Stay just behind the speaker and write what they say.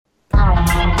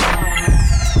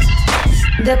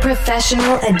The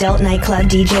Professional Adult Nightclub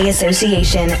DJ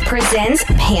Association presents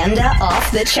Panda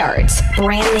Off the Charts.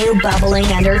 Brand new bubbling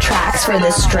under tracks for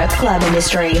the strip club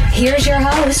industry. Here's your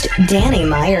host, Danny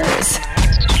Myers.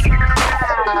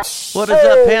 What is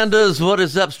up, pandas? What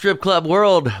is up, strip club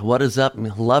world? What is up,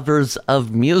 lovers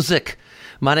of music?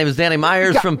 My name is Danny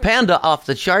Myers from Panda Off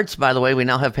the Charts. By the way, we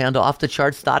now have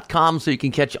pandaoffthecharts.com, so you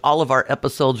can catch all of our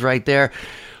episodes right there.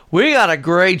 We got a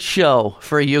great show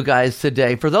for you guys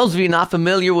today. For those of you not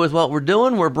familiar with what we're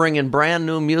doing, we're bringing brand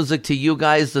new music to you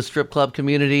guys, the strip club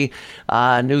community,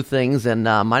 new things. And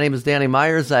my name is Danny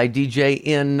Myers. I DJ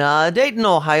in Dayton,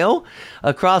 Ohio.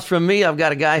 Across from me, I've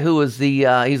got a guy who is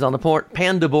he's on the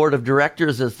Panda Board of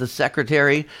Directors as the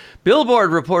secretary.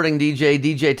 Billboard reporting DJ,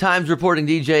 DJ Times reporting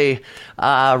DJ,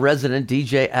 resident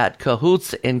DJ at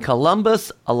Cahoots in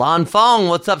Columbus. Alon Fong,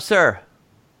 what's up, sir?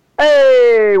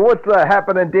 Hey, what's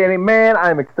happening, Danny? Man,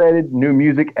 I'm excited. New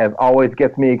music, as always,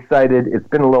 gets me excited. It's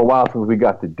been a little while since we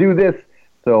got to do this,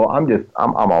 so I'm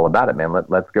all about it, man.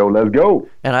 Let's go.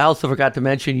 And I also forgot to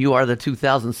mention you are the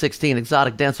 2016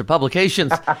 Exotic Dancer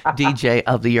Publications DJ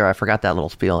of the Year. I forgot that little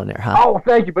spiel in there, huh? Oh,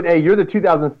 thank you. But hey, you're the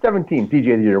 2017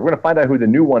 DJ of the Year. We're gonna find out who the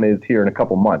new one is here in a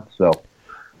couple months. So.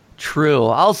 True.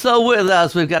 Also with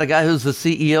us, we've got a guy who's the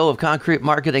CEO of Concrete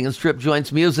Marketing and Strip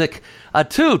Joints Music, a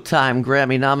two-time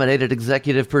Grammy-nominated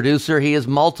executive producer. He is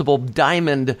multiple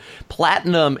Diamond,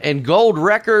 Platinum, and Gold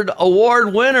Record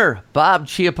Award winner, Bob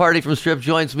Chiappardi from Strip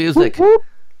Joints Music.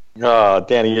 Oh,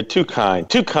 Danny, you're too kind.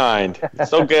 Too kind.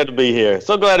 So glad to be here.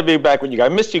 So glad to be back with you guys.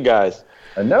 I missed you guys.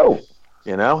 I know.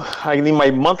 You know, I need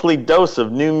my monthly dose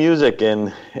of new music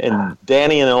and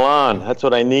Danny and Alon. That's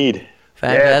what I need.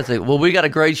 Fantastic. Yeah. Well, we got a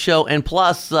great show. And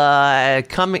plus,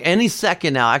 coming any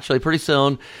second now, actually pretty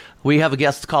soon, we have a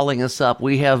guest calling us up.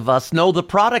 We have Snow the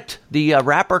Product, the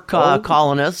rapper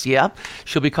calling us. Yeah,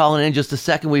 she'll be calling in just a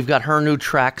second. We've got her new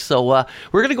track. So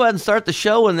we're going to go ahead and start the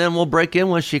show, and then we'll break in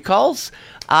when she calls.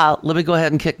 Let me go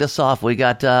ahead and kick this off. We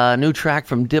got a new track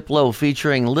from Diplo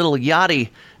featuring Lil Yachty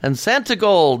and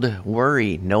Santigold,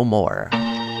 Worry No More.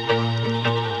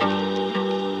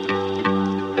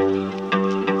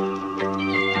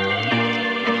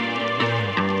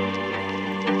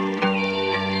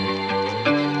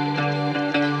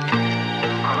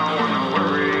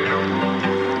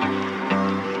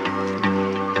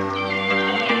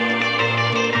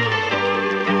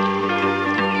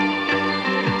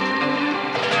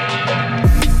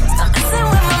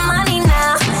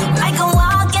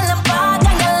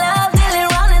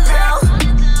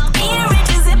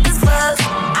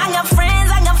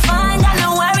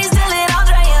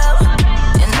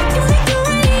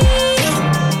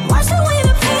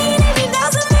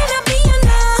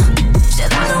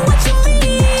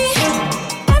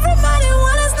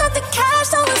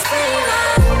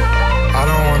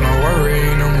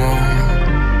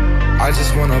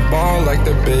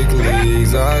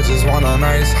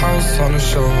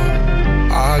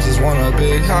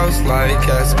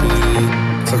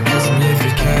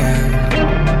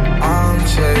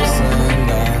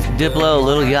 Diplo,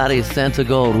 Lil Yachty,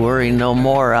 Santigold, Worry No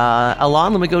More.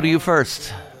 Alon, let me go to you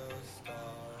first.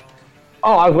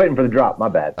 Oh, I was waiting for the drop. My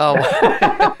bad. Oh.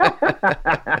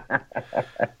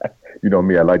 You know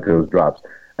me, I like those drops.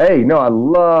 Hey, no, I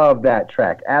love that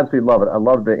track. Absolutely love it. I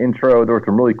love the intro. There were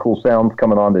some really cool sounds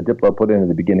coming on that Diplo put in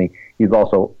the beginning. He's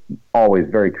also always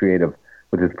very creative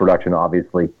with his production,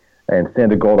 obviously. And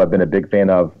Santigold, I've been a big fan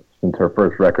of since her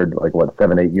first record,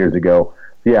 7-8 years ago.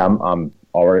 So yeah,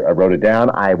 I wrote it down.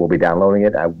 I will be downloading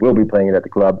it. I will be playing it at the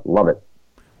club. Love it.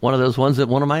 One of those ones that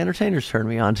one of my entertainers turned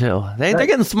me on to. They're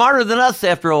getting smarter than us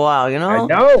after a while, you know? I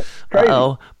know. Crazy.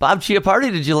 Uh-oh. Bob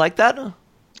Chiappardi, did you like that?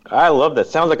 I love that.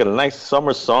 Sounds like a nice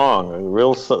summer song. A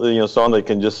real song that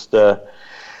can just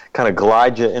kind of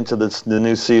glide you into the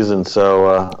new season.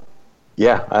 So,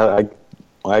 yeah, I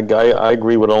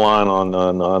agree with Alon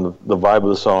on the vibe of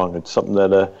the song. It's something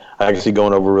that I actually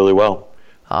going over really well.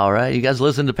 All right, you guys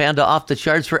listen to Panda Off the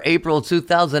Charts for April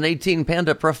 2018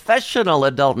 Panda Professional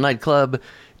Adult Nightclub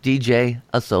DJ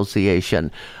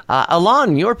Association.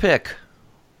 Alon, your pick.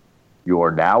 You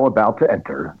are now about to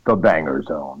enter the banger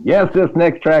zone. Yes, this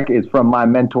next track is from my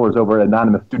mentors over at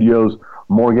Anonymous Studios,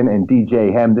 Morgan and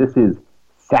DJ Hem. This is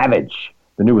Savage,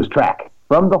 the newest track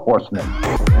from The Horsemen.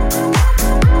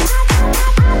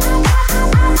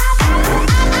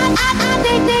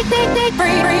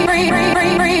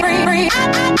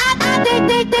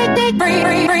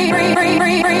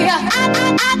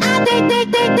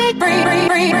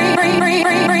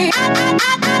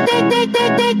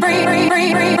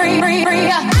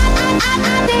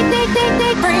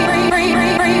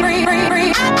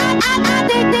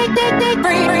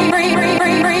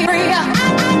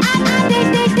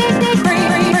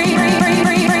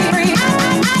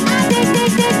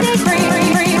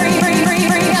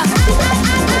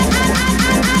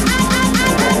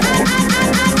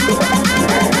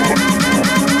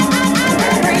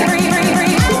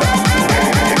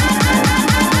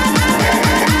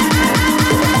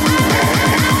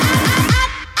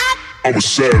 a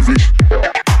savage.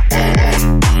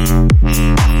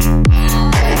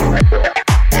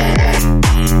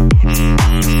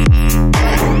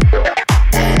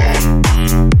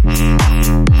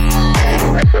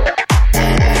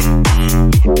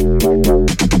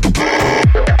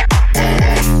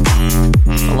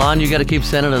 You got to keep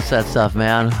sending us that stuff,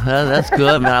 man. That's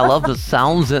good, man. I love the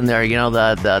sounds in there. You know,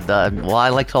 well, I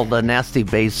like all the nasty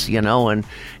bass, you know, and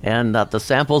the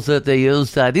samples that they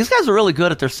use. These guys are really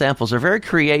good at their samples. They're very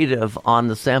creative on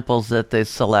the samples that they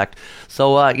select.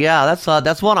 So, yeah,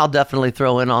 that's one I'll definitely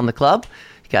throw in on the club.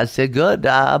 You guys did good.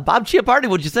 Bob Chiappardi,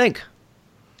 what'd you think?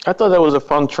 I thought that was a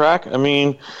fun track. I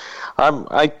mean,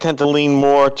 I tend to lean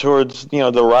more towards, you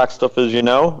know, the rock stuff, as you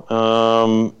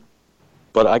know.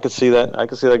 But I could see that. I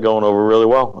could see that going over really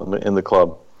well in the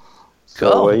club.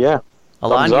 So, cool. Yeah.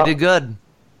 Alon, you did good.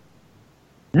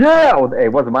 Yeah. Well, hey,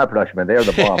 it wasn't my production, man. They are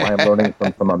the bomb. I am learning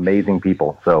from some amazing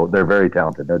people. So they're very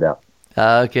talented, no doubt.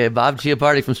 Okay, Bob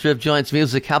Chiappardi from Strip Joints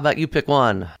Music. How about you pick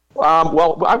one?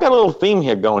 Well, I've got a little theme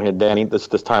here going here, Danny, this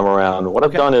time around. What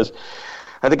I've done is,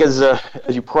 I think as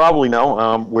you probably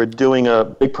know, we're doing a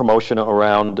big promotion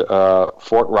around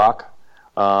Fort Rock.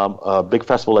 A big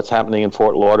festival that's happening in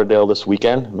Fort Lauderdale this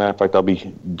weekend. Matter of fact, I'll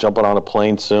be jumping on a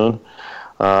plane soon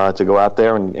to go out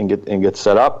there and get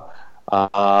set up.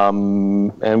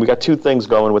 And we got two things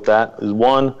going with that.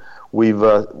 One, we've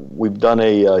done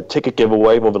a ticket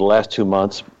giveaway over the last 2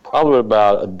 months, probably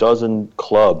about a dozen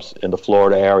clubs in the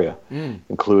Florida area,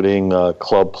 including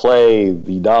Club Play,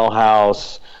 the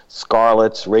Dollhouse,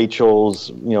 Scarlett's, Rachel's,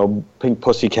 you know, Pink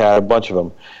Pussycat, a bunch of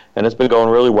them, and it's been going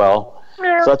really well.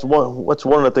 So that's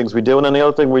one of the things we do, and then the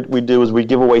other thing we do is we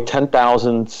give away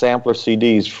 10,000 sampler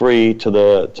CDs free to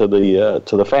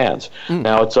the fans.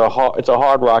 Now it's a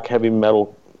hard rock, heavy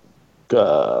metal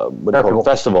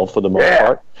festival for the most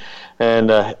part,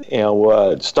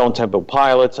 and Stone Temple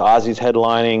Pilots, Ozzy's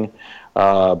headlining,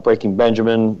 Breaking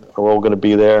Benjamin are all going to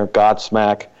be there,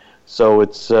 Godsmack. So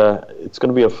it's going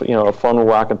to be a fun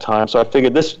rocking time. So I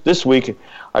figured this week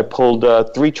I pulled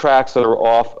 3 tracks that are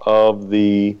off of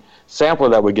the sampler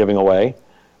that we're giving away.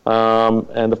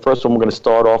 And the first one we're going to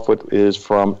start off with is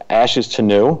from Ashes to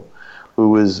New,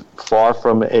 who is far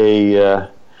from a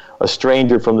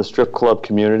stranger from the strip club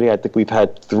community. I think we've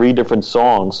had 3 different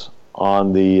songs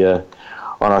on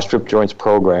our Strip Joints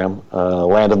program.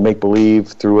 Land of Make Believe,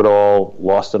 Through It All,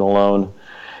 Lost and Alone.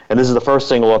 And this is the first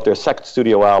single off their second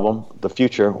studio album, The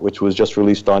Future, which was just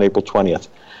released on April 20th.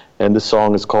 And this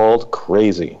song is called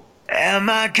Crazy. Am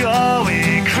I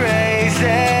going crazy?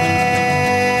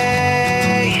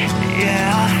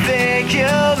 Yeah, I think you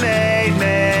made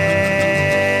me.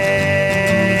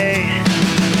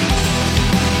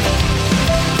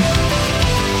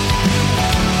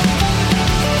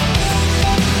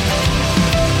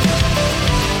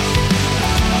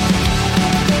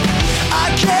 I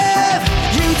give,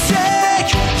 you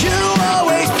take, you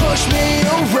always push me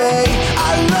away.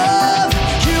 I love,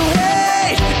 you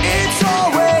hate, it's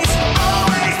always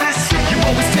the same. You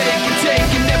always take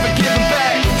and never giving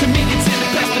back. To me it's in the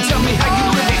past, but tell me how you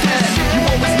really had. You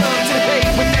always love to hate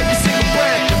with every single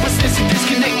breath. But since you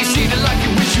disconnect, you see the life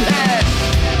you wish you had.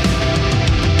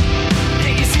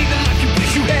 Yeah, you see the life you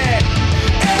wish you had.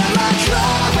 Am I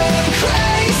driving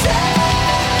crazy?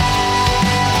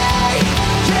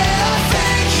 Yeah, I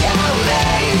think you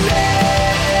made me.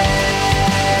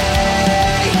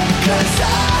 'Cause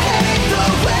I hate the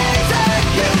way that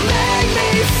you make me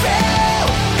feel.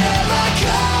 Am I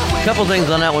going? Couple things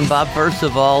on that one, Bob. First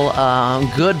of all,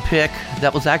 good pick.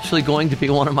 That was actually going to be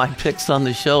one of my picks on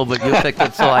the show, but you picked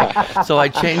it, so I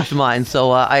changed mine.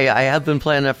 So I have been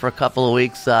playing it for a couple of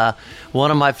weeks. One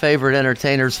of my favorite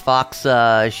entertainers, Fox,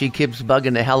 she keeps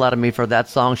bugging the hell out of me for that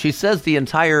song. She says the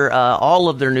entire, all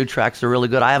of their new tracks are really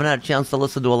good. I haven't had a chance to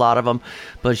listen to a lot of them,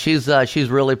 but she's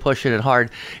really pushing it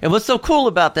hard. And what's so cool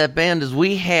about that band is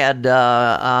we had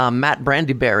Matt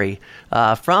Brandyberry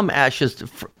from Ashes.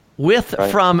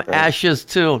 From Ashes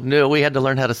to New. We had to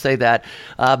learn how to say that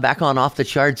back on Off the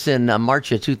Charts in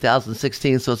March of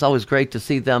 2016. So it's always great to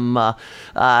see them,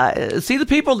 see the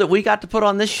people that we got to put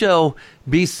on this show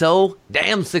be so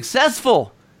damn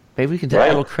successful. Maybe we can take a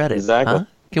little credit. Exactly. Huh?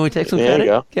 Can we take some There credit? you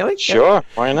go. Can we? Sure.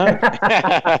 Why not?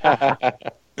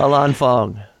 Alon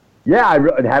Fong. Yeah, I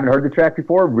haven't heard the track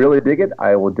before. Really dig it.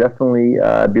 I will definitely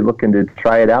be looking to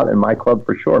try it out in my club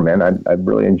for sure, man. I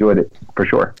really enjoyed it for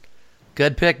sure.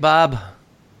 Good pick, Bob.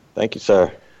 Thank you, sir.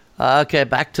 Okay,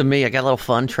 back to me. I got a little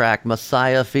fun track.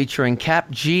 Messiah featuring Cap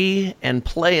G and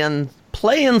playing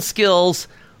skills.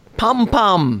 Pum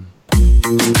Pum.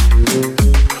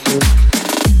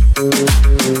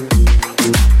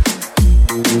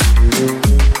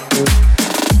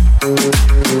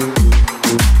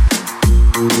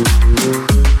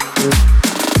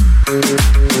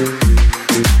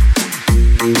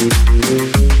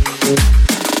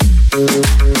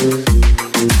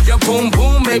 Your boom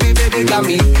boom, baby, baby, got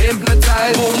me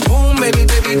hypnotized. Boom boom, baby,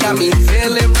 baby, got me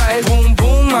feeling right. Boom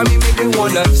boom, mommy, make me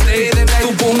wanna stay the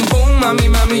night. Boom boom, mommy,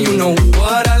 mommy, you know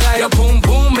what I like. Your boom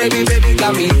boom, baby, baby,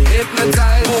 got me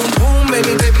hypnotized. Boom boom,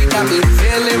 baby, baby, got me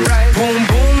feeling right. Boom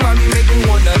boom, mommy, make me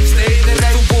wanna stay the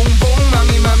night. Boom boom,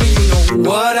 mommy, mommy, you know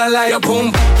what I like. Your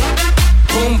boom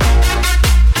boom,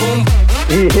 boom,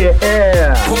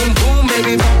 Yeah. boom, boom,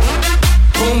 baby,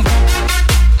 boom,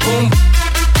 boom.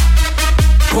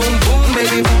 Boom, boom,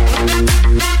 baby.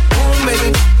 Boom,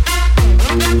 baby.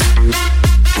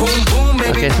 Boom, boom, baby.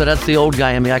 Okay, so that's the old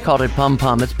guy in me. I called it pum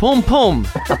pum. It's pum pum.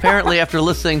 Apparently, after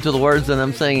listening to the words and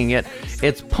them singing it,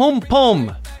 it's pum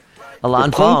pum.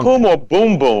 Alon Boom Fong. boom or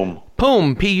boom boom?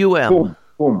 Pum, P-U-M. Boom,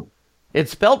 boom.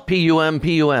 It's spelt P-U-M,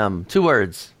 P-U-M. 2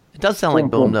 words. It does sound like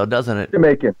Boom, boom, boom. though, doesn't it?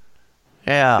 Jamaican.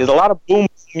 Yeah. There's a lot of boom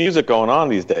music going on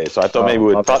these days, so I thought maybe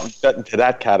we'd get into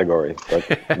that category. But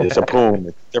it's a boom.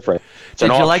 It's different. It's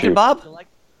Did an you like it, offshoot. Bob?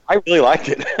 I really liked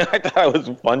it. I thought it was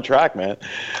a fun track, man.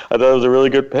 I thought it was a really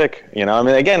good pick. You know, I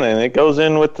mean, again, and it goes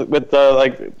in with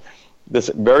like this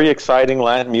very exciting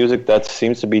Latin music that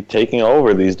seems to be taking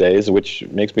over these days, which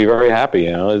makes me very happy.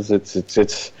 You know, it's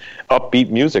upbeat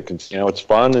music. It's, you know, it's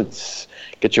fun. It's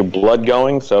gets your blood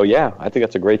going. So yeah, I think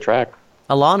that's a great track.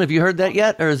 Alon, have you heard that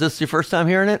yet, or is this your first time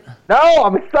hearing it? No,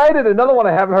 I'm excited. Another one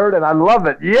I haven't heard, and I love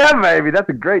it. Yeah, baby. That's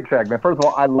a great track, man. First of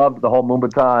all, I love the whole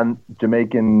Moombahton,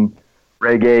 Jamaican,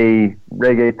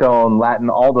 reggaeton, Latin,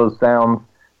 all those sounds.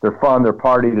 They're fun, they're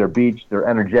party, they're beach, they're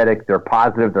energetic, they're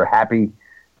positive, they're happy.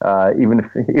 Even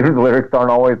if the lyrics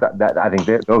aren't always that I think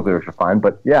those lyrics are fine.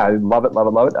 But yeah, I love it, love it,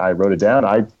 love it. I wrote it down.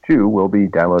 I, too, will be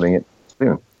downloading it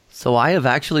soon. So I have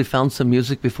actually found some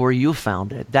music before you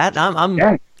found it. That I'm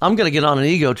going to get on an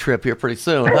ego trip here pretty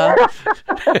soon, huh?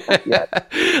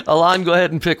 Alon, go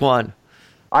ahead and pick one.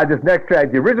 This next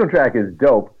track, the original track is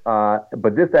dope,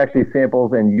 but this actually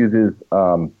samples and uses,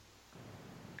 oh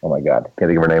my God, can't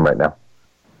think of her name right now.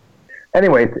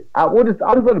 Anyways, I'll just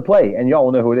let it play, and y'all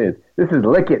will know who it is. This is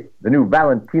Lick It, the new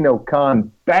Valentino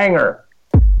Khan banger.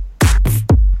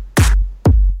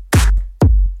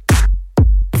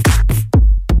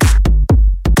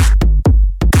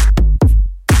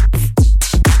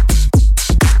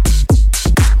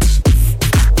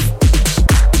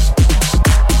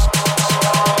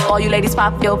 All you ladies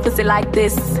pop your pussy like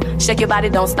this. Shake your body,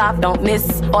 don't stop, don't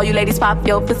miss. All you ladies pop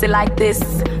your pussy like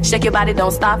this. Shake your body,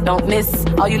 don't stop, don't miss.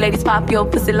 All you ladies pop your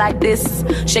pussy like this.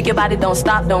 Shake your body, don't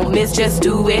stop, don't miss. Just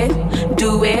do it,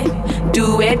 do it,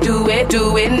 do it, do it,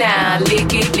 do it now.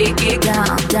 Lick it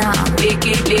down, down. Lick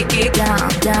it down,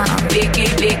 down. Lick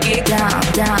it down,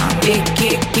 down. Lick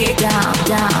it down,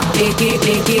 down. Lick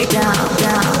it down,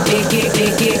 down. Lick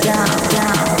it down,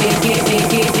 down.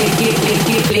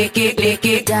 Lick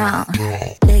it down.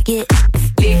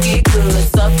 Lick it good.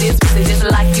 Suck this pussy just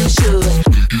like you should.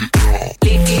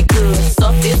 Lick it good.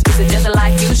 Suck this pussy just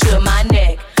like you should. My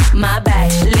neck, my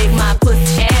back, lick my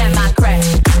pussy and my crack.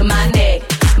 My neck,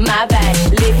 my back,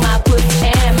 lick my pussy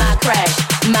and my crack.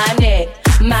 My neck,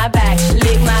 my back,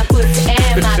 lick my pussy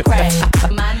and my crack.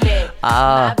 My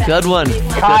neck. Good one.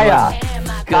 Kaya.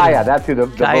 Kaya, that's who the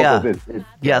Kaya. vocals is.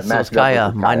 Yes, it was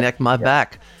Kaya. My neck, my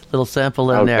back. Little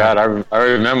sample in Oh there. God, I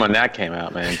remember when that came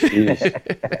out, man. Jeez.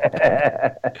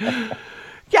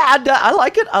 Yeah, I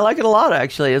like it. I like it a lot,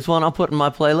 actually. It's one I'll put in my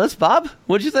playlist. Bob,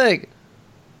 what'd you think?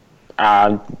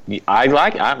 I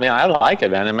like it, man.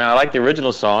 I like the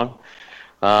original song,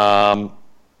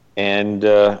 and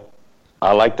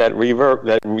I like that reverb,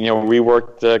 that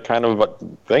reworked kind of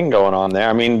thing going on there.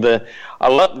 I mean, I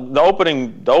love the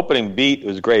opening beat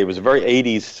was great. It was a very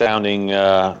 80s sounding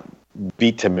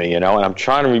beat to me, and I'm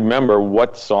trying to remember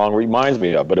what song reminds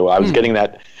me of, but I was getting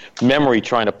that memory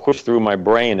trying to push through my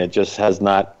brain. It just has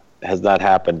not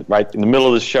happened. Right in the middle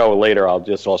of the show later,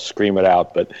 I'll scream it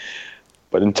out, but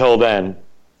until then,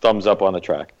 thumbs up on the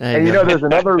track. And there's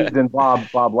another reason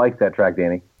Bob likes that track,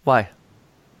 Danny. Why?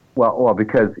 Well,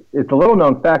 because it's a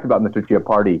little-known fact about Mr.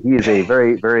 Chiappardi. He is a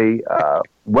very, very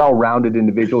well-rounded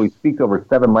individual. He speaks over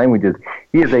 7 languages.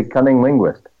 He is a cunning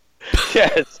linguist.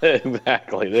 Yes,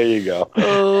 exactly. There you go.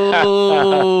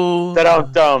 Oh.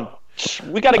 Da-dum-dum.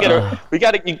 We got to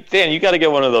get Dan, you got to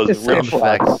get one of those Sound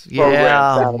effects.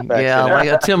 Yeah, like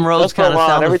a Tim Rose kind of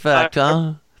sound effect,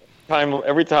 huh?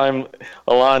 Every time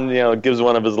Alon, gives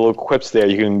one of his little quips there,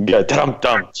 you can get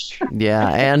dum-dum. Yeah,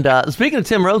 and speaking of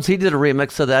Tim Rhodes, he did a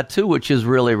remix of that too, which is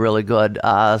really, really good.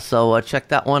 So check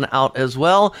that one out as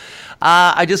well.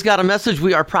 I just got a message.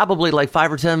 We are probably like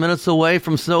 5 or 10 minutes away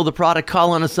from Snow the Product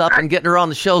calling us up and getting her on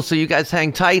the show, so you guys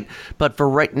hang tight. But for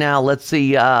right now, let's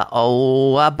see.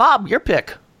 Bob, your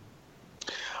pick.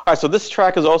 All right, so this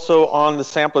track is also on the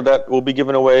sampler that will be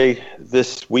given away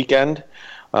this weekend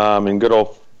in good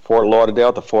old Fort Lauderdale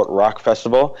at the Fort Rock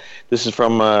Festival. This is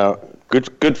from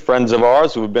good friends of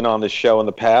ours who have been on this show in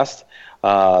the past,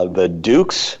 the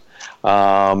Dukes.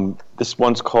 This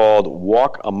one's called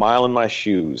Walk a Mile in My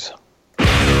Shoes.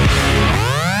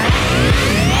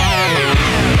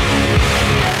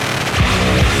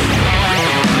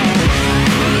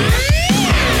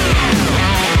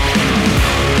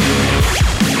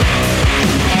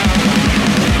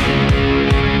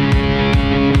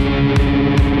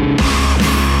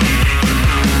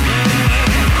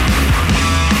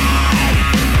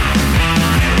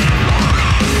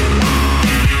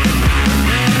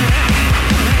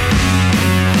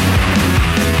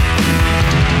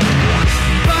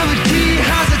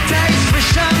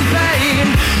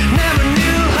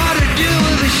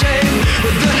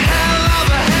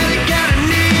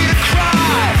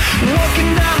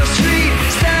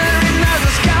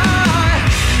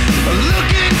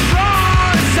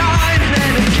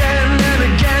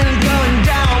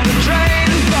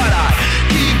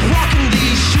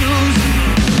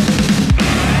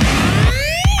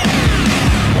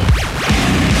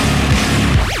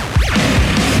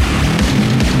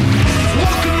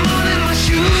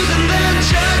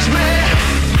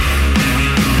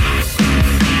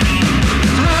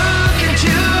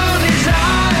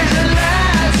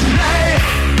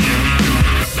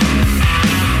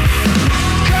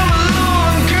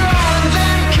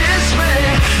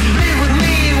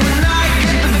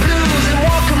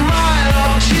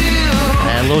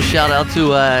 Shout out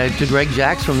to Greg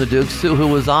Jacks from the Dukes, who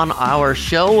was on our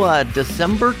show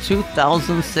December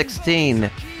 2016.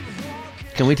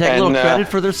 Can we take a little credit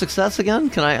for their success again?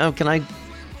 Can I?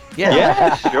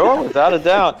 Yeah, sure, without a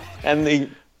doubt. And the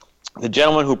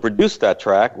gentleman who produced that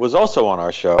track was also on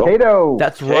our show. Kato.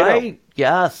 That's Kato. right.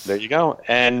 Yes. There you go.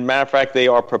 And matter of fact, they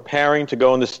are preparing to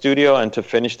go in the studio and to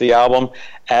finish the album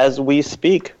as we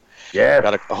speak. Yes.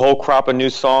 Got a whole crop of new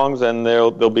songs, and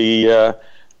they'll be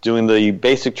doing the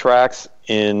basic tracks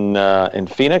in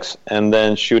Phoenix, and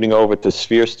then shooting over to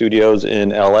Sphere Studios in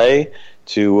LA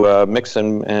to mix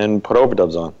and put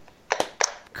overdubs on.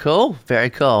 Cool,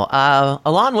 very cool.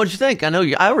 Alon, what did you think? I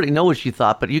already know what you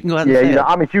thought, but you can go ahead and say it.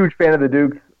 I'm a huge fan of the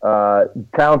Dukes.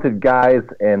 Talented guys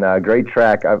and great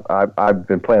track. I've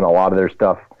been playing a lot of their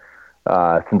stuff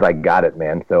since I got it,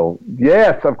 man. So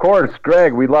yes, of course,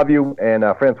 Greg, we love you, and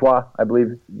Francois, I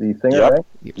believe, the singer. Yep. Right?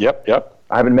 Yep.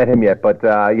 I haven't met him yet, but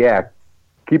yeah,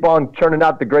 keep on churning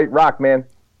out the great rock, man.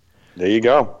 There you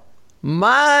go.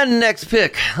 My next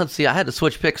pick. Let's see. I had to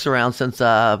switch picks around since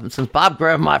Bob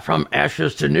grabbed my From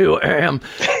Ashes to New Am.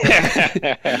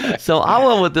 So I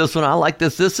went with this one. I like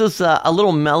this. This is a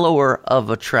little mellower of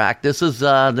a track. This is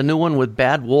the new one with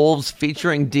Bad Wolves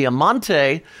featuring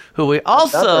Diamante, who we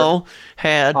also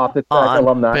had Off the on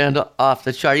alumni. Panda Off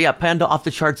the Chart. Yeah, Panda Off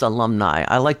the Charts alumni.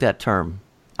 I like that term.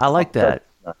 I like that.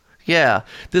 Yeah,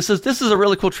 this is a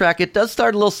really cool track. It does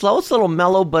start a little slow. It's a little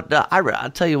mellow, but I'll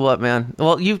tell you what, man.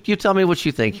 Well, you tell me what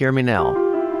you think. Hear me now.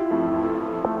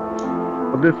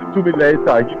 Listen to me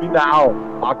later. Hear me now.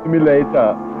 Talk to me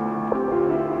later.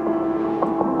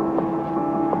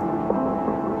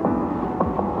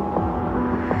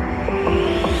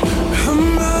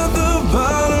 I'm at the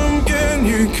bottom, can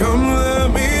you come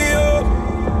let me up?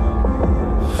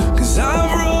 'Cause I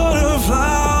brought a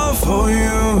flower for you.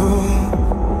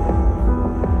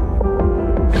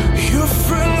 Your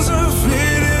friends are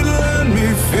faded, let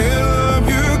me fill up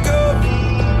your cup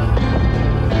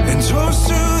and toast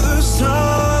to the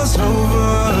stars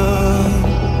over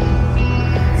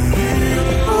the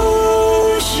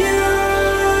oceans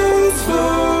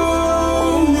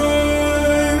for my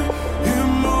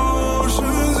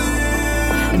emotions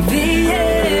in the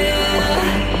air.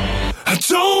 I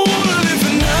don't wanna live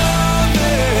for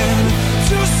nothing,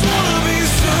 just wanna be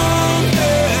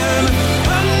something.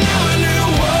 I never knew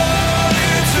what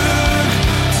it took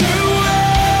to win.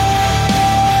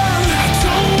 I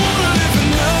don't wanna live for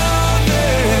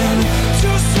nothing,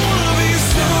 just wanna be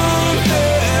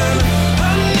something.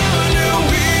 I never knew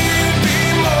we'd be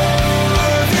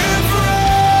more than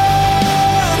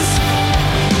friends.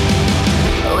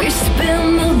 We spin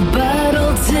the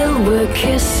bottle till we're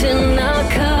kissing our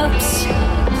cups.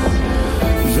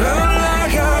 Felt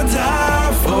like I'd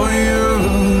die for you.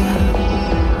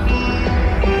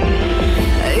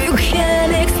 You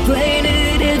can't explain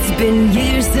it, it's been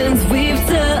years since we've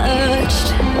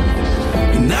touched.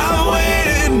 And I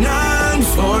waited 9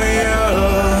 for you.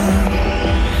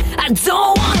 I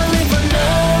don't wanna live for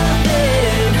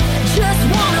nothing, just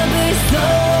wanna be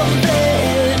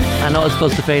something. I know it's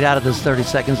supposed to fade out of this 30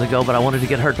 seconds ago, but I wanted to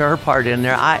get her part in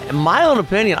there. In my own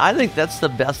opinion, I think that's the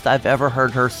best I've ever heard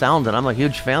her sound, and I'm a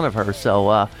huge fan of her. So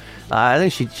I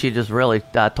think she just really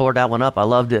tore that one up. I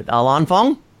loved it. Lan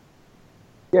Fong?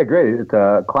 Yeah, great. It's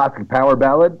a classic power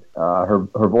ballad. Her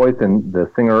voice and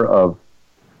the singer of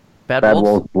Bad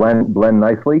Wolves blend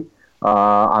nicely.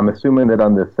 I'm assuming that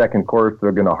on the second chorus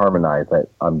they're going to harmonize.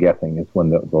 I'm guessing is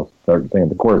when they'll start singing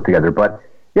the chorus together. But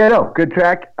yeah, no, good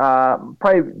track.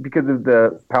 Probably because of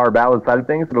the power ballad side of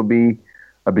things, it'll be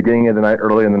a beginning of the night,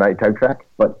 early in the night type track.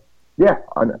 But yeah,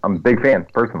 I'm a big fan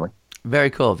personally. Very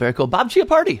cool, very cool. Bob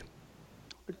Chiappardi.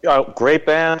 Great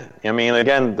band. I mean,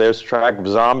 again, this track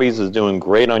Zombies is doing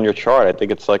great on your chart. I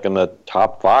think it's like in the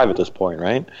top 5 at this point,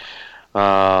 right?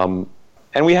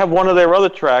 And we have one of their other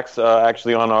tracks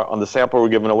actually on the sample we're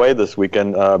giving away this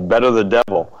weekend, Better the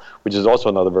Devil, which is also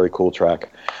another very cool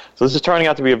track. So this is turning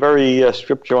out to be a very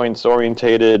strip joints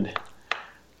orientated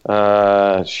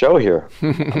show here.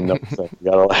 We got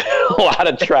a lot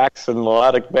of tracks and a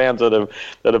lot of bands that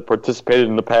have participated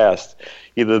in the past.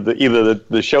 Either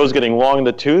the show's getting long in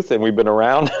the tooth and we've been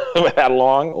around that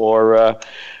long, or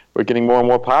we're getting more and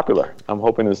more popular. I'm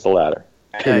hoping it's the latter.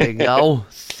 There you go.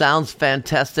 Sounds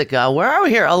fantastic. Where are we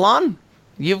here, Lan?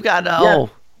 You've got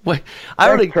wait,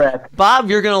 Bob,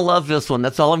 you're gonna love this one.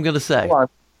 That's all I'm gonna say. Hold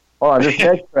on. This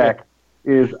next track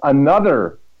is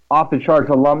another off the charts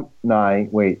alumni.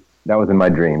 Wait, that was in my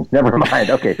dreams. Never mind.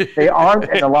 Okay, they aren't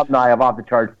an alumni of Off the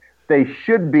Charts. They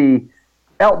should be.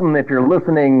 Elton, if you're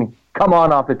listening, come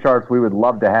on Off the Charts. We would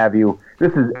love to have you.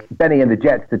 This is Benny and the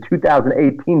Jets, the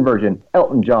 2018 version.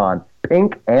 Elton John,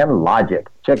 Pink and Logic.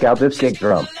 Check out this kick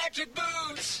drum.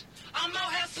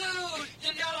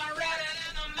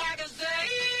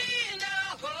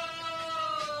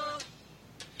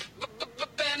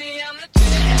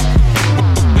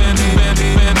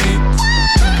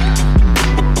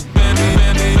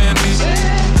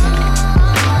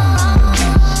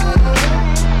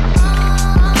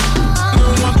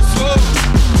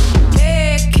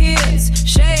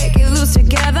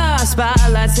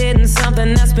 Spotlight's hitting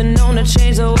something that's been known to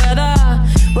change the weather.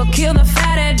 We'll kill the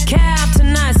fatted calf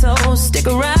tonight, so stick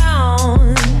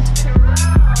around.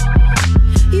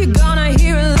 You're gonna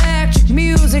hear electric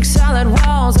music, solid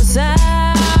walls of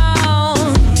sound.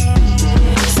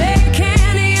 Say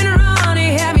Candy and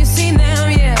Ronnie, have you seen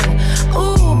them yet?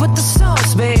 Ooh, but the soul's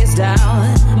spaced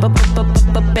out.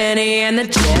 But Benny and the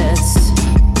Jets.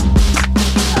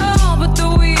 Oh, but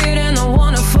the weird and the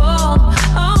wonderful.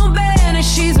 Oh, Benny,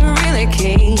 she's really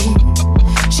keen.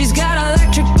 She's got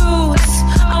electric boots,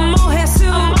 a mohair suit.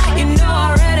 You know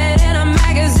I read it in a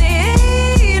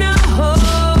magazine.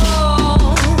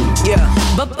 Oh, yeah.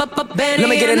 Benny, let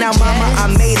me get it now, mama, I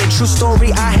made it. True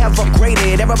story, I have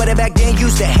upgraded. Everybody back then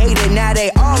used to hate it. Now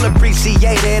they all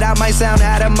appreciate it. I might sound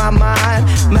out of my mind,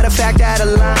 matter of fact, out of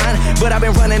line. But I've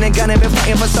been running and gunning, been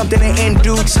fighting for something in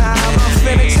due time. I'm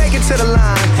finna take it to the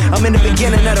line. I'm in the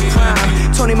beginning of the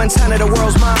prime. Tony Montana, the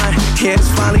world's mine. Yeah, it's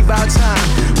finally about time.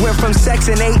 Went from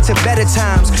Section 8 to better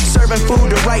times. Serving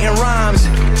food to writing rhymes.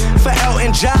 For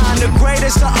Elton John, the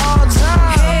greatest of all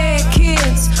time. Hey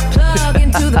kids, plug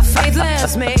into the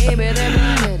faithless, maybe.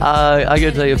 I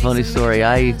gotta tell you a funny story.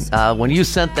 When you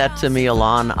sent that to me,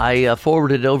 Lan, I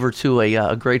forwarded it over to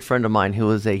a great friend of mine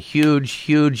who is a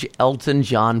huge Elton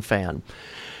John fan.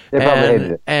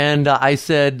 And I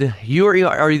said, you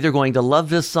are either going to love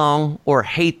this song or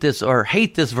hate this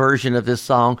version of this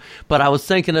song. But I was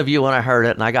thinking of you when I heard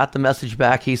it, and I got the message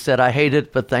back. He said, I hate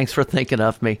it, but thanks for thinking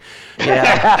of me.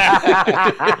 Yeah,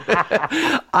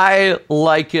 I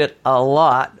like it a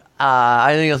lot.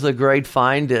 I think it's a great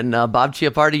find. And Bob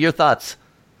Chiappardi, your thoughts?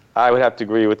 I would have to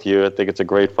agree with you. I think it's a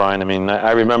great find. I mean,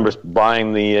 I remember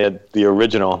buying the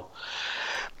original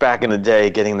back in the day,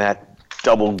 getting that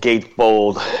double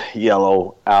gatefold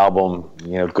yellow album,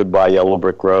 Goodbye Yellow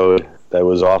Brick Road, that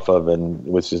was off of, and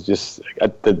which is just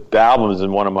the album is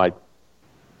in one of my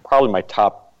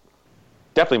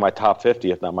definitely my top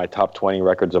 50, if not my top 20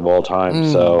 records of all time.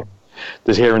 So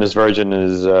this hearing this version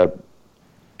is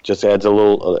just adds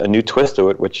a new twist to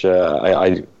it, which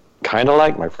I kind of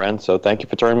like, my friend. So thank you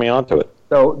for turning me on to it.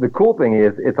 So the cool thing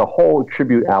is it's a whole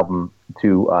tribute album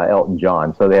to Elton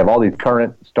John. So they have all these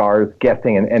current stars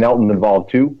guesting, and Elton involved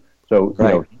too. So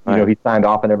he signed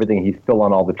off and everything. He's still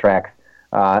on all the tracks.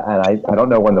 And I don't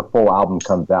know when the full album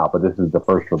comes out, but this is the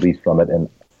first release from it. And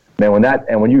man,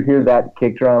 when you hear that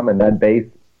kick drum and that bass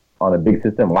on a big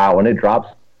system, wow! When it drops,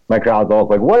 my crowd's all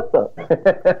like, "What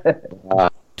the?"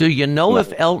 Do you know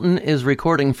if Elton is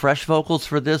recording fresh vocals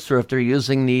for this, or if they're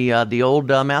using the old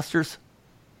masters?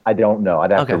 I don't know.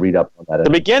 I'd have to read up on that. The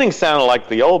beginning sounded like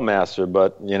the old master,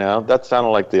 but that sounded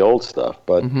like the old stuff.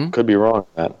 But could be wrong,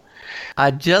 Matt.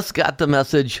 I just got the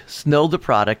message. Snow the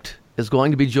Product is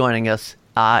going to be joining us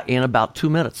in about 2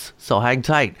 minutes. So hang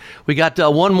tight. We got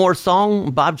one more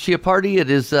song, Bob Chiappardi. It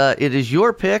is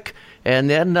your pick, and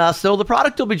then Snow the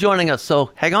Product will be joining us.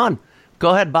 So hang on. Go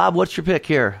ahead, Bob. What's your pick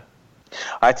here?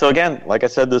 All right. So again, like I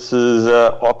said, this is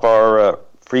off our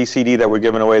free CD that we're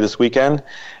giving away this weekend,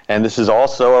 and this is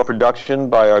also a production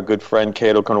by our good friend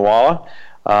Kato Kanwala.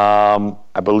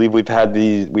 I believe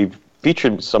we've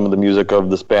featured some of the music of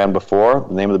this band before.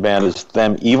 The name of the band is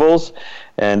Them Evils,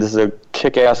 and this is a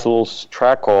kick-ass little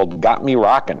track called "Got Me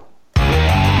Rockin'."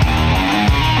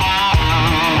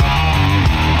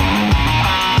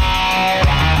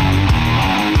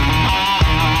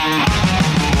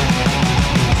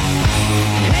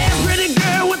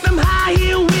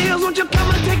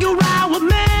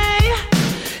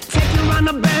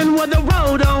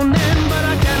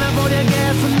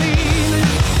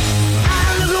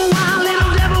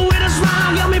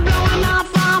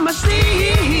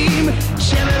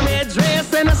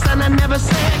 I never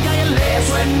said, got your legs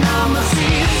sweating on my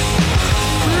seat.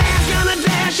 Last gonna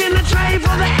dash in the tray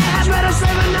for the ass. Better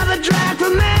save another drag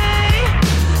for me.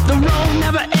 The road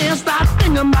never ends. Stop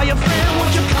thinking about your friend.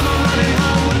 Won't you come on running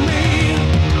home with me?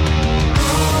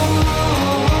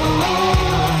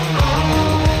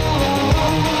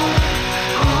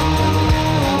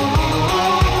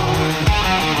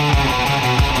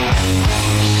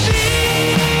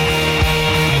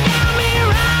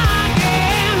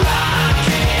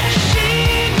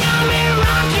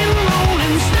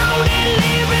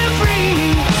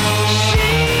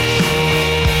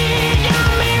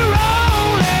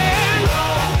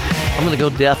 I'm going to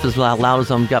go deaf as loud as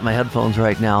I've got my headphones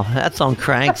right now. That song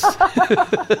cranks.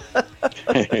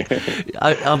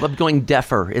 I'm going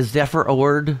deafer. Is deafer a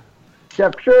word?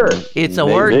 Def, sure. It's a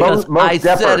word because I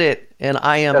said it, and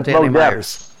I am Danny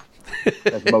Myers.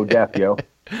 That's Mo Def, yo.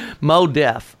 Mo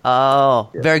Def. Oh,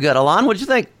 yeah. Very good. Alon, what'd you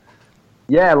think?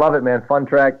 Yeah, I love it, man. Fun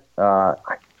track. For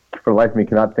the life of me,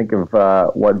 cannot think of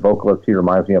what vocalist he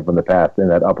reminds me of from the past in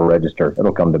that upper register.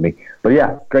 It'll come to me. But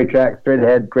yeah, great track, straight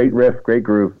ahead, great riff, great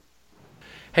groove.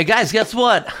 Hey, guys, guess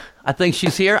what? I think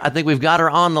she's here. I think we've got her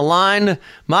on the line.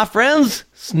 My friends,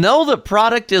 Snow the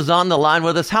Product is on the line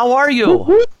with us. How are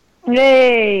you?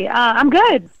 Hey, I'm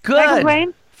good.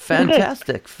 Good.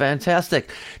 Fantastic. Fantastic.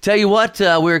 Tell you what,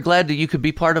 we're glad that you could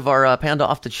be part of our Panda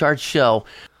Off the Charts show.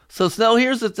 So, Snow,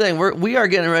 here's the thing. We are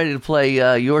getting ready to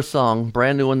play your song,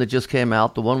 brand new one that just came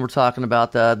out, the one we're talking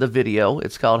about, the video.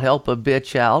 It's called Help a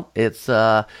Bitch Out. It's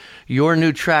your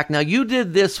new track. Now, you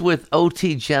did this with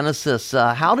OT Genesis.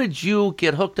 How did you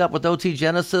get hooked up with OT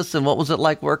Genesis, and what was it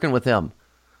like working with him?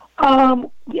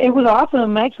 It was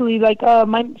awesome, actually. My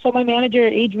manager,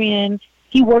 Adrian,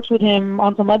 he works with him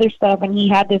on some other stuff, and he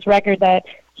had this record that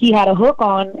he had a hook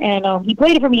on, and he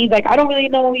played it for me. He's like, I don't really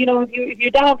know, if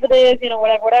you're down for this,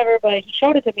 whatever, but he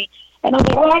showed it to me. And I was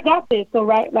like, oh, I got this. So,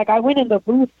 I went in the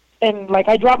booth, and,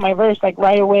 I dropped my verse,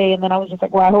 right away, and then I was just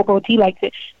like, well, I hope OT likes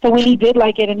it. So when he did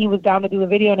like it and he was down to do the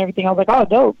video and everything, I was like, oh,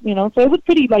 dope, So it was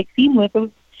pretty, seamless. It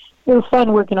was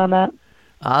fun working on that.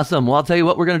 Awesome. Well, I'll tell you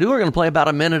what we're going to do. We're going to play about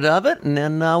a minute of it, and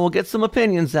then we'll get some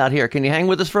opinions out here. Can you hang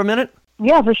with us for a minute?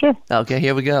 Yeah, for sure. Okay,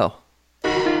 here we go.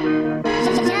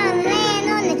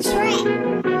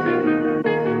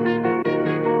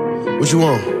 What you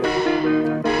want?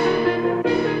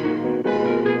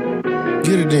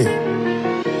 Get it in.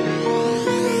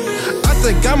 I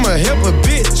think I'ma help a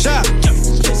bitch out.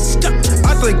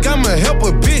 I think I'ma help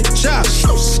a bitch out.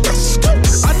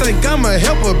 I think I'ma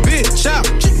help a bitch out.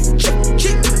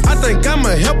 I think I'ma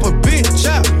help a bitch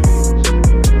out.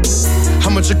 How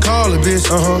much you call a bitch?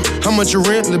 How much you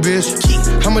rent the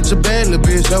bitch? How much you bad the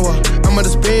bitch? I'ma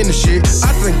spend the shit.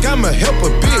 I think I'ma help a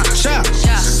bitch out.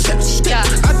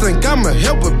 I think I'ma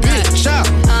help a bitch out.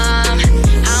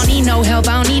 I don't need no help,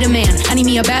 I don't need a man. I need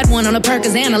me a bad one on a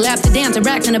Percocet, a lap to dance, a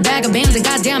racks and a bag of bands. And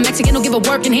goddamn Mexican don't give a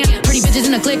working hand. Pretty bitches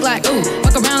in a clique like, ooh.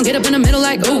 Fuck around, get up in the middle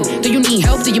like, ooh. Do you need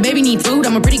help? Do your baby need food?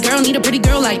 I'm a pretty girl, need a pretty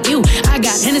girl like you. I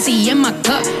got Hennessy in my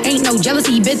cup, ain't no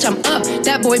jealousy, bitch, I'm up.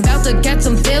 That boy bout to catch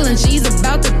some feelings, she's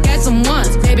about to catch some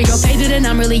ones. Baby girl faded and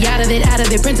I'm really out of it.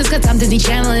 Princess cause I'm Disney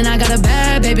Channel and I got a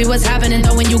bad baby, what's happening?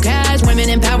 Though when you cash, women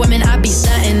empowerment, I be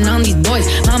stunting on these boys.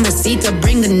 Mamacita,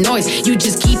 bring the noise. You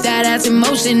just keep that ass in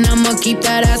motion, I'ma keep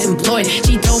that ass employed.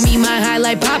 She told me my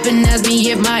highlight poppin', asked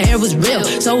me if my hair was real.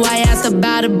 So I asked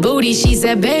about a booty, she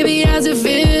said, baby, how's it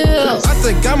feel? I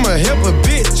think I'ma help a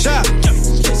bitch out.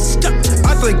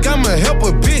 I think I'ma help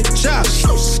a bitch out.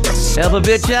 Have a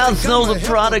bitch out, Snow the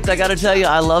Product. I got to tell you,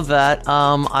 I love that.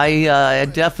 I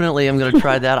definitely am going to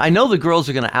try that. I know the girls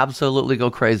are going to absolutely go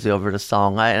crazy over the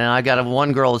song. And I got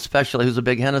one girl especially who's a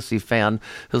big Hennessy fan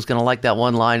who's going to like that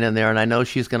one line in there. And I know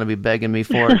she's going to be begging me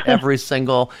for it every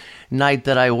single night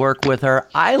that I work with her.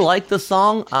 I like the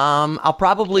song. I'll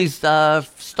probably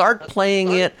start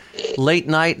playing it late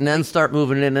night and then start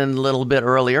moving it in a little bit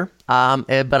earlier.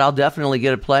 But I'll definitely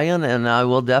get it playing, and I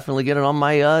will definitely get it on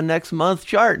my next month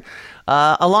chart.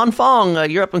 Alon Fong,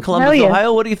 you're up in Columbus,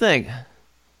 Ohio. What do you think?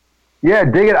 Yeah,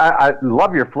 dig it. I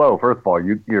love your flow. First of all,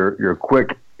 you're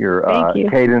quick. Your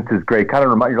cadence is great. Kind of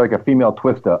remind you like a female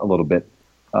Twista a little bit.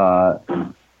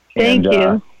 Thank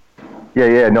you.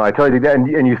 Yeah. No, I totally dig that.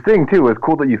 And you sing too. It's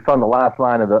cool that you sung the last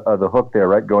line of the hook there,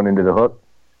 right? Going into the hook.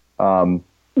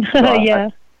 Yeah.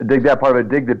 I dig that part of it.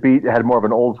 Dig the beat. It had more of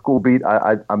an old school beat.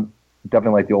 I'm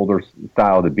definitely like the older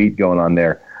style of the beat going on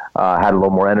there. Had a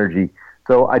little more energy.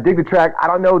 So I dig the track. I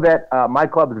don't know that my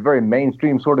club is a very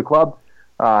mainstream sort of club.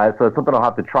 So it's something I'll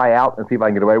have to try out and see if I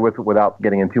can get away with it without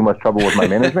getting in too much trouble with my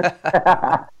management.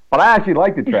 But I actually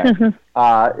like the track.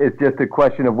 It's just a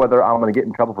question of whether I'm going to get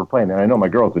in trouble for playing it. And I know my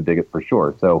girls would dig it for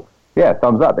sure. So, yeah,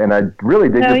 thumbs up. And I really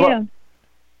dig this one.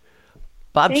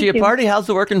 Bob Chiappardi, how's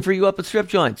it working for you up at Strip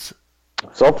Joints?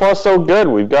 So far, so good.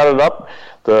 We've got it up.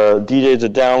 The DJs are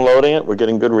downloading it. We're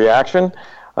getting good reaction.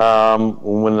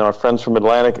 When our friends from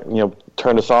Atlantic,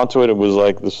 turned us onto it,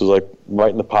 this was like right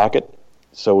in the pocket.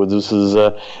 So this is,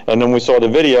 and then we saw the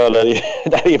video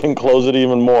that even closed it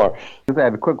even more. I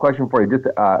have a quick question for you. Just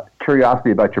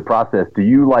curiosity about your process. Do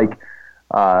you like,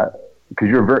 because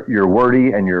you're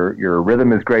wordy and your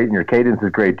rhythm is great and your cadence is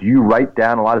great. Do you write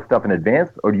down a lot of stuff in advance,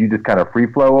 or do you just kind of free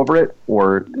flow over it?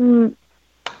 Or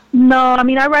no, I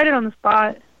mean I write it on the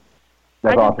spot.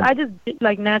 That's awesome. I just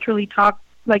like naturally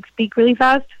speak really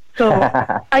fast. So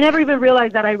I never even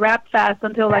realized that I rapped fast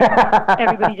until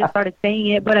everybody just started saying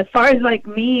it. But as far as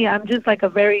me, I'm just a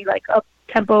very up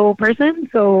tempo person.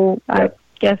 So I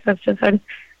guess that's just how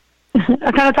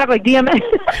I kind of talk like DMX.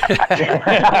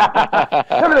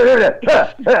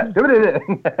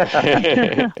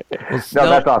 No,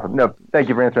 that's awesome. No, thank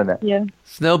you for answering that. Yeah.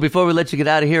 Snow, before we let you get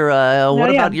out of here, what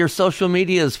about your social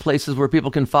medias, places where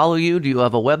people can follow you? Do you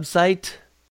have a website?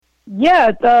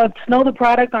 Yeah, Snow the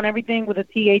Product on everything with a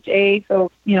THA. So,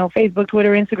 Facebook,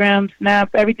 Twitter, Instagram,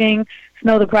 Snap, everything.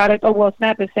 Snow the Product. Oh, well,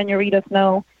 Snap is Senorita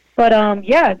Snow. But,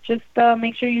 just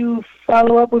make sure you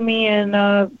follow up with me and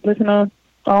listen to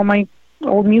all my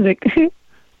old music. Yeah,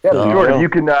 sure. If you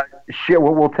can share,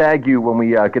 we'll tag you when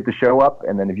we get the show up,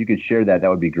 and then if you could share that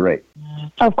would be great.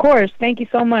 Of course. Thank you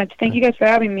so much. Thank you guys for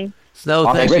having me.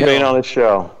 Snow, thanks for being on the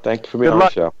show. Thank you for being on the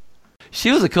show.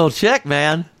 She was a cool chick,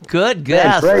 man. Good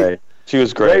guess. Great. She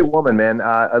was great. Great woman, man.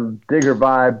 I dig her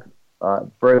vibe.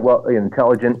 Very well,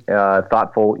 intelligent,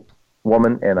 thoughtful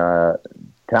woman, and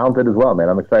talented as well, man.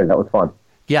 I'm excited. That was fun.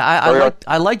 Yeah,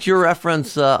 I liked your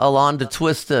reference, Alon, to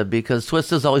Twista, because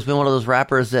Twista's always been one of those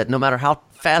rappers that no matter how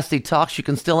fast he talks, you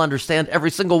can still understand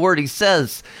every single word he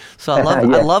says. So I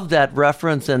love that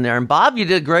reference in there. And Bob, you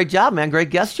did a great job, man. Great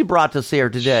guest you brought us here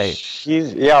today.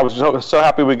 I was so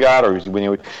happy we got her.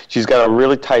 She's got a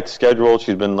really tight schedule.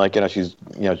 She's been she's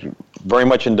very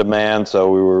much in demand.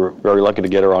 So we were very lucky to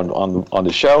get her on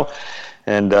the show.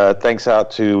 And thanks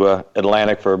out to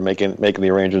Atlantic for making the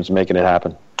arrangements and making it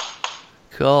happen.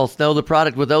 Cool. Snow the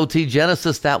Product with OT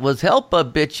Genesis. That was Help a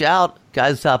Bitch Out.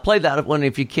 Guys, play that one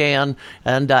if you can,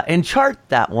 and chart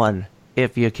that one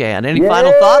if you can. Any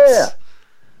final thoughts?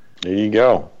 There you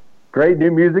go. Great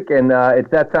new music, and it's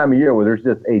that time of year where there's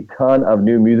just a ton of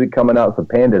new music coming out. So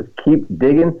Pandas, keep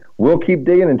digging. We'll keep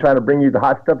digging and trying to bring you the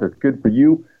hot stuff that's good for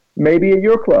you, maybe at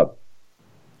your club.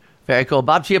 Very cool.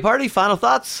 Bob Chiappardi, final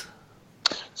thoughts?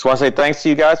 Just want to say thanks to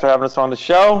you guys for having us on the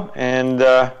show, and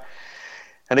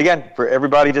again, for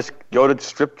everybody, just go to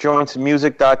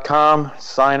stripjointsmusic.com,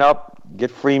 sign up, get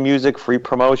free music, free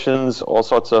promotions, all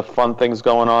sorts of fun things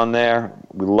going on there.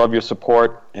 We love your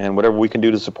support, and whatever we can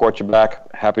do to support you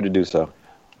back, happy to do so.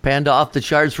 Panda off the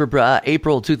charts for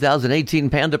April 2018,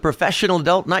 Panda Professional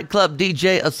Adult Nightclub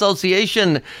DJ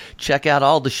Association. Check out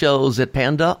all the shows at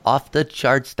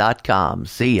pandaoffthecharts.com.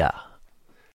 See ya.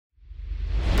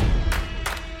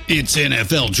 It's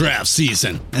NFL draft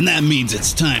season, and that means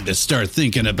it's time to start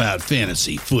thinking about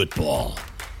fantasy football.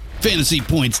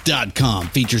 FantasyPoints.com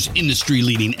features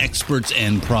industry-leading experts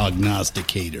and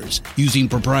prognosticators using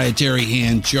proprietary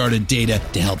hand-charted data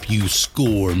to help you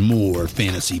score more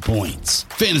fantasy points.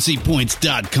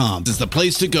 FantasyPoints.com is the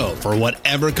place to go for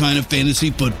whatever kind of fantasy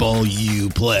football you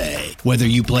play. Whether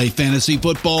you play fantasy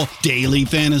football, daily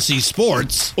fantasy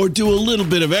sports, or do a little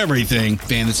bit of everything,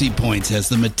 Fantasy Points has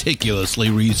the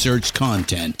meticulously researched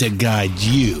content to guide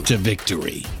you to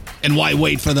victory. And why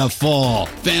wait for the fall?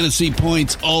 Fantasy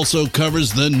Points also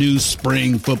covers the new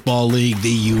spring football league,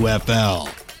 the UFL.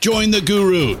 Join the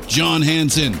guru, John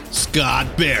Hansen,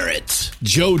 Scott Barrett,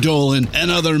 Joe Dolan,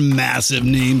 and other massive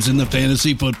names in the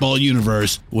fantasy football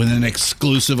universe with an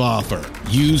exclusive offer.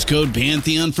 Use code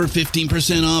Pantheon for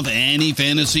 15% off any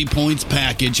Fantasy Points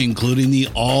package, including the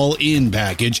all-in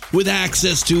package, with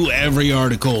access to every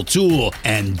article, tool,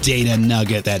 and data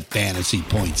nugget that Fantasy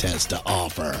Points has to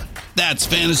offer. That's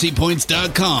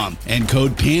FantasyPoints.com and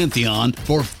code Pantheon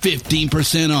for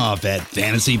 15% off at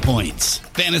Fantasy Points.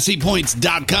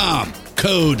 FantasyPoints.com,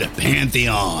 code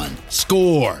Pantheon.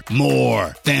 Score more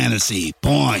fantasy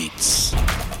points.